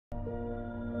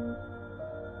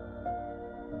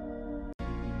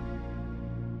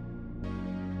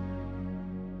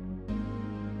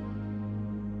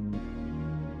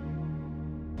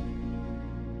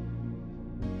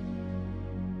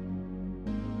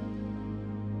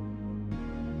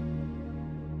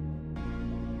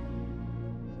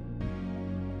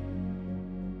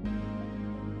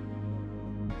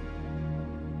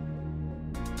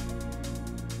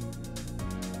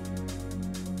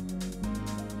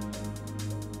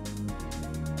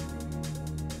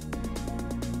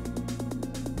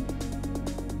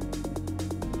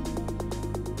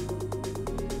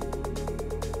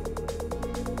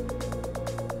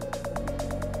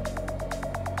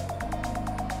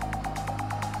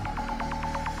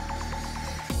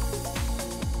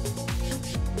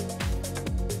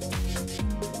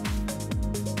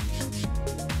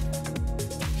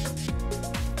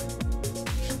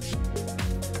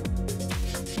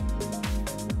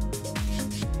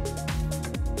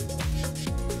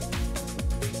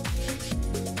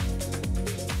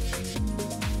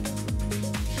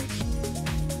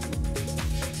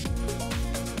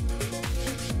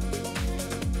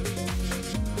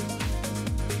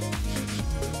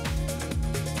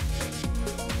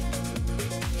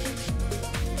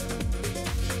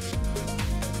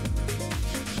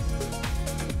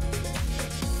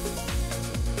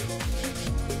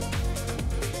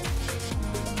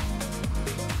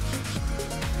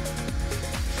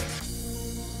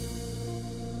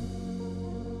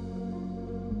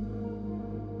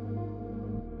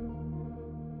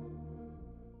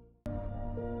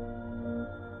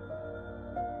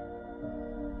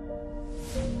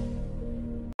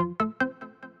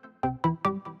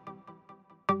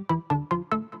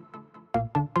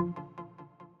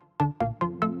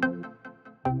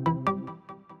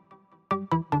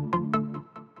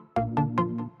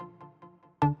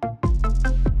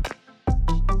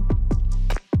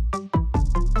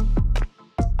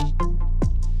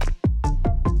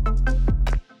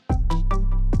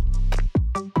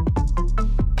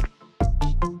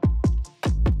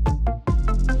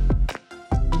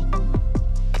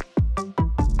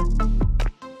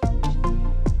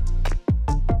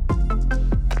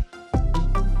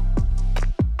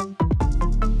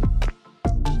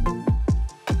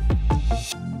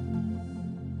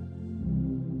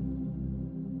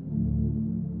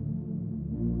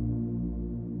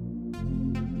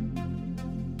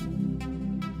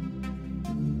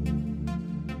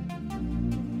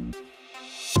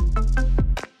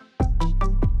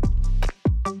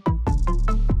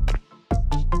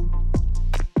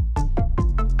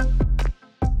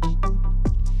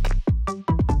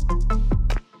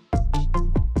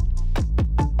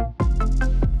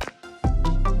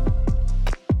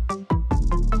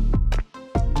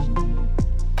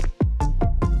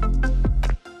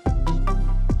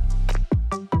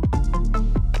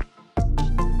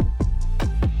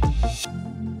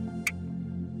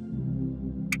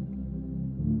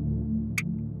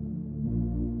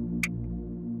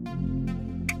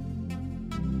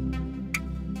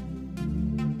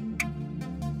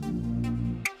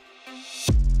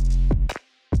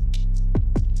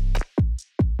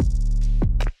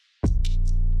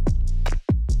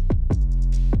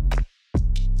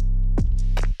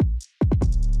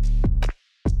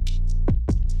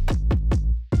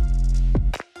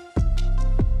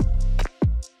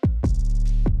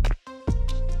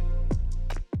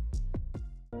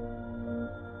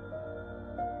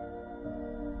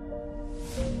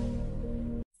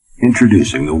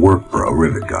Introducing the WorkPro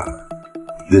Rivet Gun.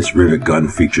 This rivet gun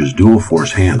features dual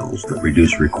force handles that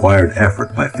reduce required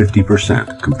effort by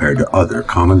 50% compared to other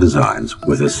common designs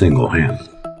with a single handle.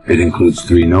 It includes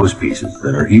 3 nose pieces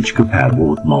that are each compatible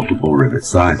with multiple rivet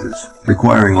sizes,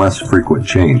 requiring less frequent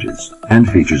changes, and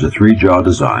features a 3-jaw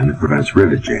design that prevents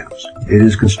rivet jams. It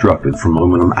is constructed from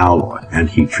aluminum alloy and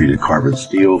heat-treated carbon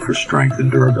steel for strength and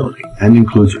durability, and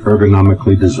includes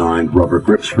ergonomically designed rubber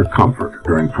grips for comfort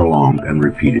during prolonged and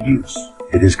repeated use.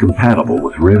 It is compatible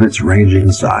with rivets ranging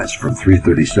in size from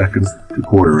 3/32 to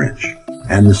 1/4 inch,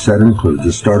 and the set includes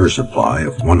a starter supply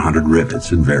of 100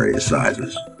 rivets in various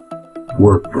sizes.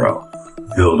 WorkPro.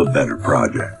 Build a better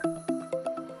project.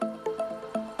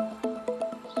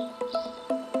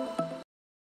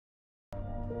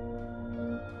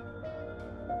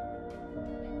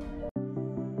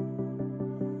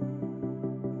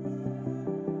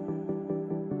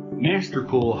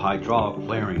 Mastercool hydraulic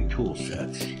flaring tool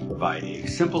sets provide a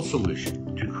simple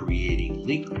solution to creating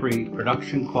leak-free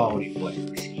production quality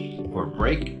flares for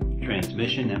brake,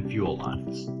 transmission, and fuel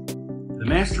lines. The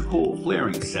Mastercool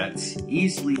flaring sets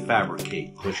easily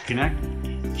fabricate push connect,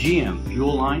 GM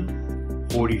fuel line,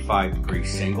 45-degree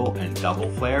single and double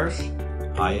flares,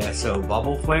 ISO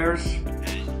bubble flares,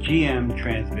 and GM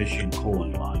transmission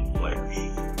cooling line flares.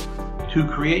 To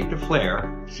create the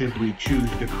flare, simply choose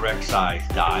the correct size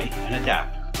die and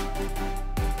adapter.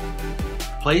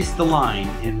 Place the line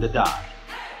in the die.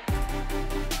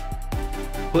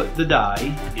 Put the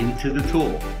die into the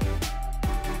tool.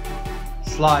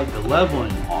 Slide the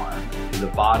leveling arm to the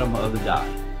bottom of the die.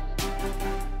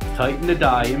 Tighten the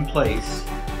die in place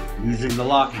using the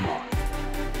locking arm.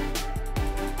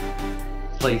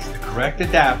 Place the correct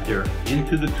adapter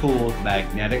into the tool's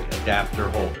magnetic adapter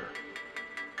holder.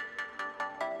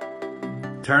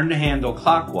 Turn the handle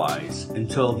clockwise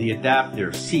until the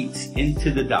adapter seats into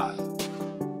the die.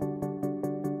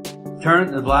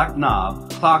 Turn the black knob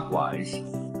clockwise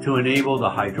to enable the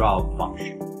hydraulic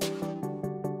function.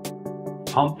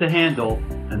 Pump the handle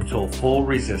until full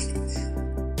resistance.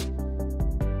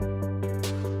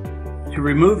 To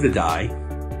remove the die,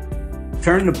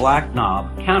 turn the black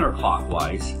knob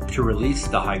counterclockwise to release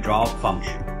the hydraulic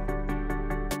function.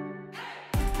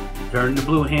 Turn the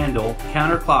blue handle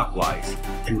counterclockwise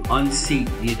to unseat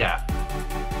the adapter.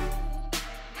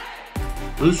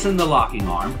 Loosen the locking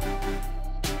arm.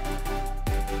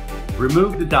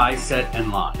 Remove the die set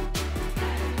and line.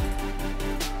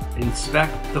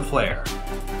 Inspect the flare.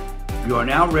 You are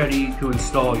now ready to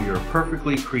install your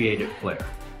perfectly created flare.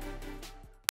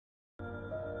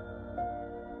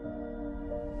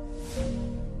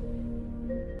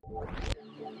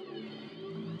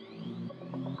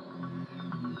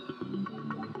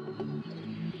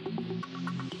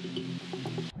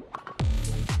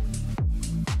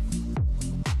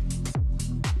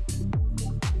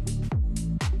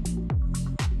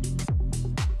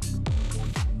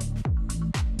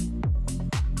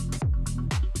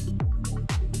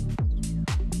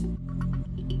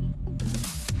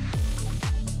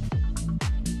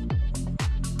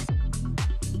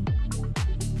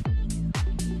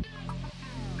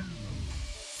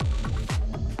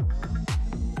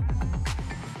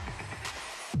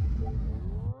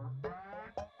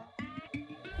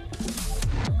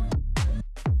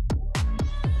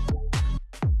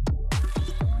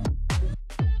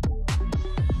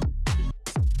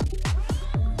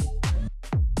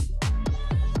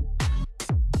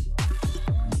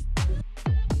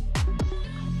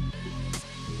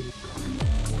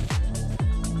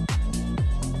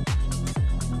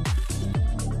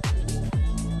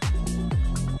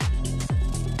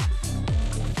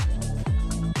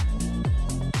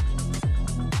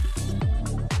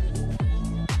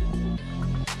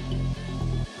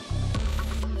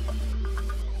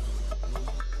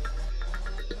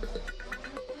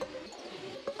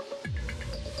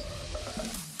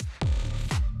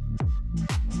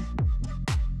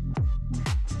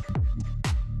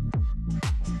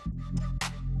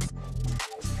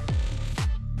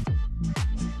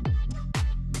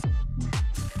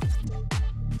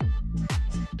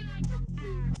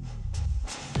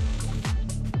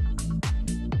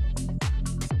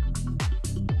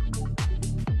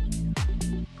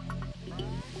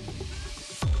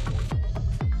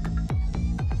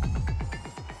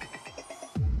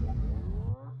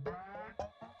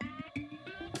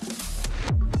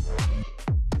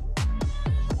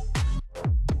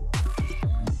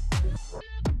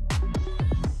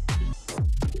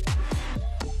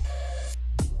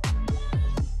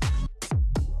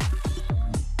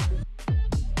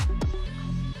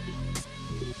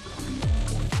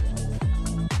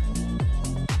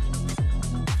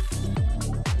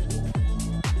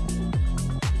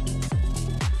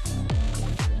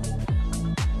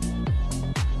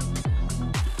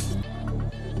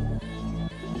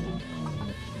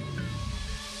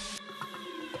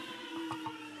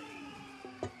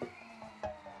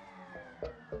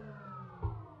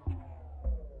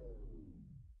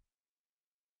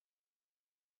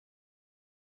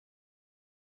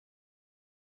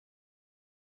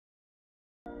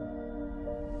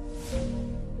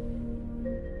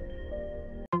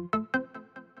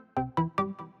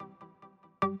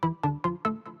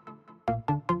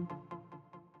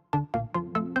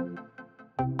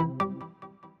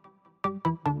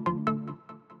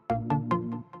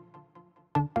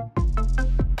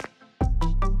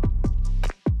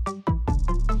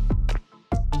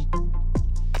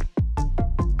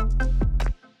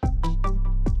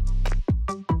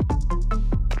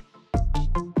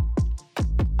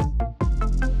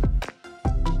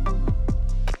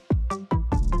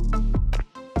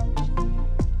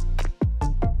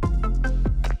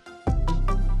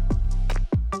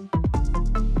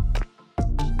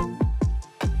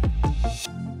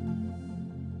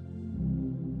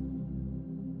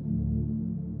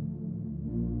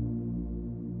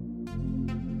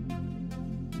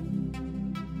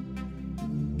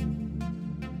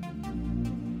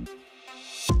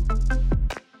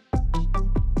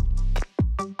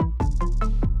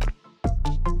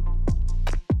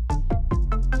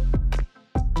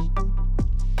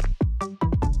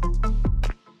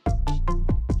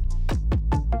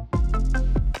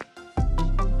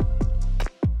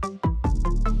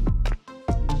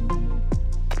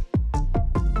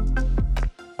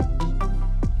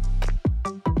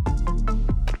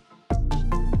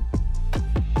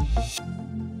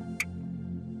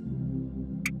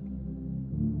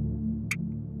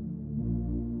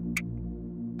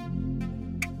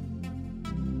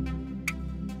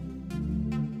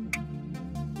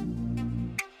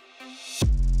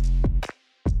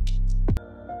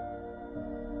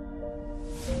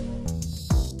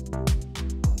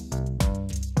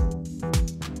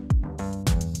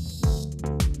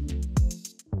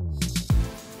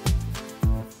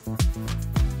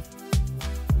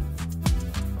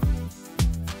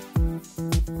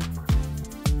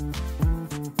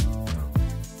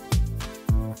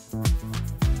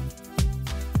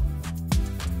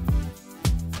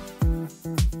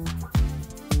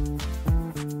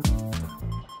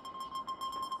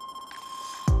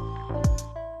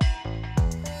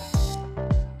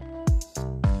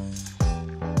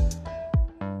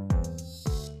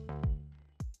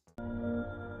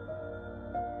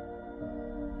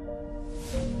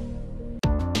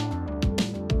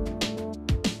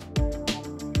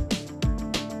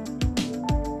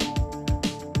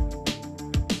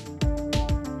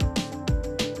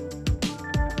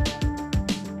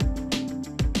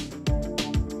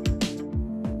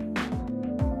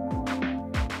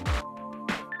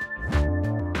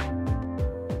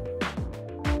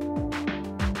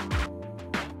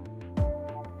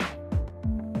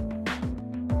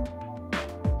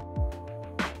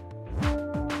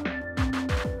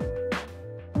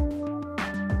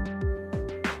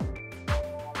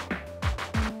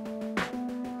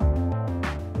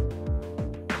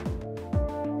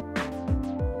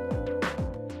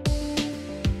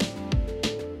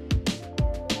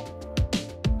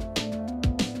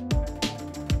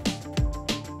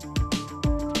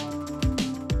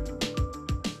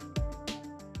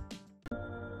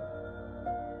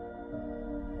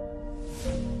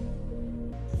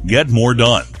 Get more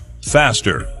done,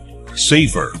 faster,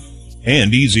 safer,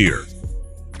 and easier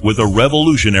with a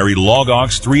revolutionary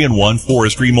Logox 3-in-1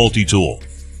 forestry multi-tool,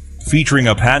 featuring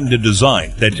a patented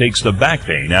design that takes the back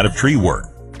pain out of tree work.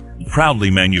 Proudly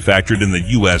manufactured in the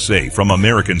USA from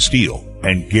American steel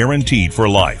and guaranteed for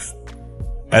life.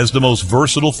 As the most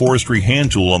versatile forestry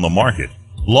hand tool on the market,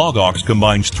 Logox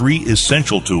combines 3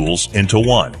 essential tools into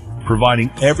one,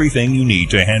 providing everything you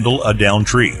need to handle a downed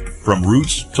tree, from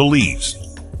roots to leaves.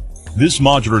 This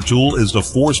modular tool is the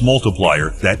force multiplier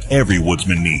that every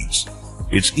woodsman needs.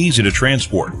 It's easy to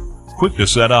transport, quick to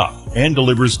set up, and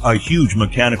delivers a huge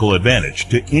mechanical advantage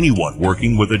to anyone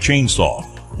working with a chainsaw,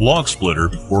 log splitter,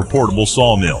 or portable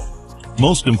sawmill.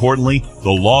 Most importantly, the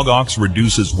Logox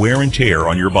reduces wear and tear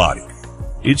on your body.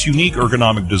 Its unique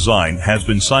ergonomic design has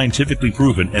been scientifically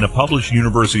proven in a published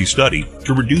university study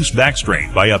to reduce back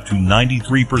strain by up to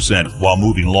 93% while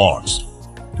moving logs.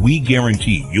 We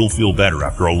guarantee you'll feel better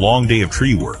after a long day of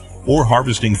tree work or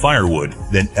harvesting firewood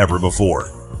than ever before.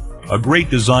 A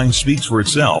great design speaks for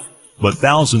itself, but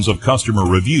thousands of customer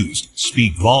reviews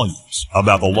speak volumes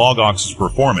about the Logox's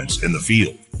performance in the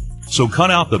field. So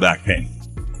cut out the back pain,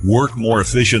 work more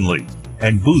efficiently,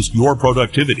 and boost your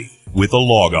productivity with the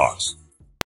Logox.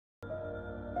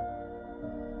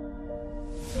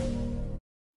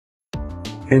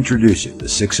 Introducing the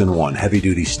 6-in-1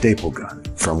 heavy-duty staple gun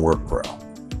from WorkPro.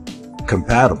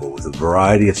 Compatible with a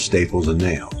variety of staples and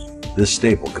nails, this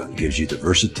staple gun gives you the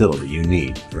versatility you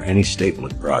need for any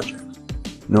stapling project.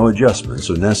 No adjustments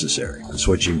are necessary when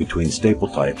switching between staple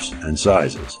types and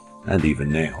sizes, and even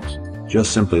nails.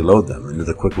 Just simply load them into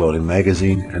the quick-loading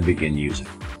magazine and begin using.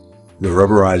 The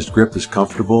rubberized grip is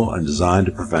comfortable and designed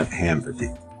to prevent hand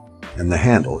fatigue, and the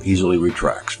handle easily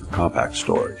retracts for compact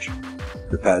storage.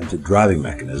 The patented driving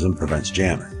mechanism prevents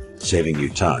jamming, saving you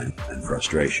time and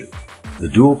frustration. The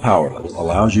dual power level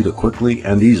allows you to quickly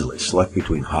and easily select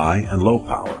between high and low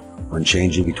power when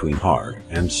changing between hard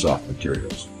and soft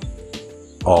materials.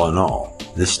 All in all,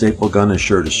 this staple gun is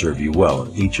sure to serve you well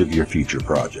in each of your future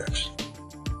projects.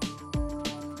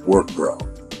 WorkPro.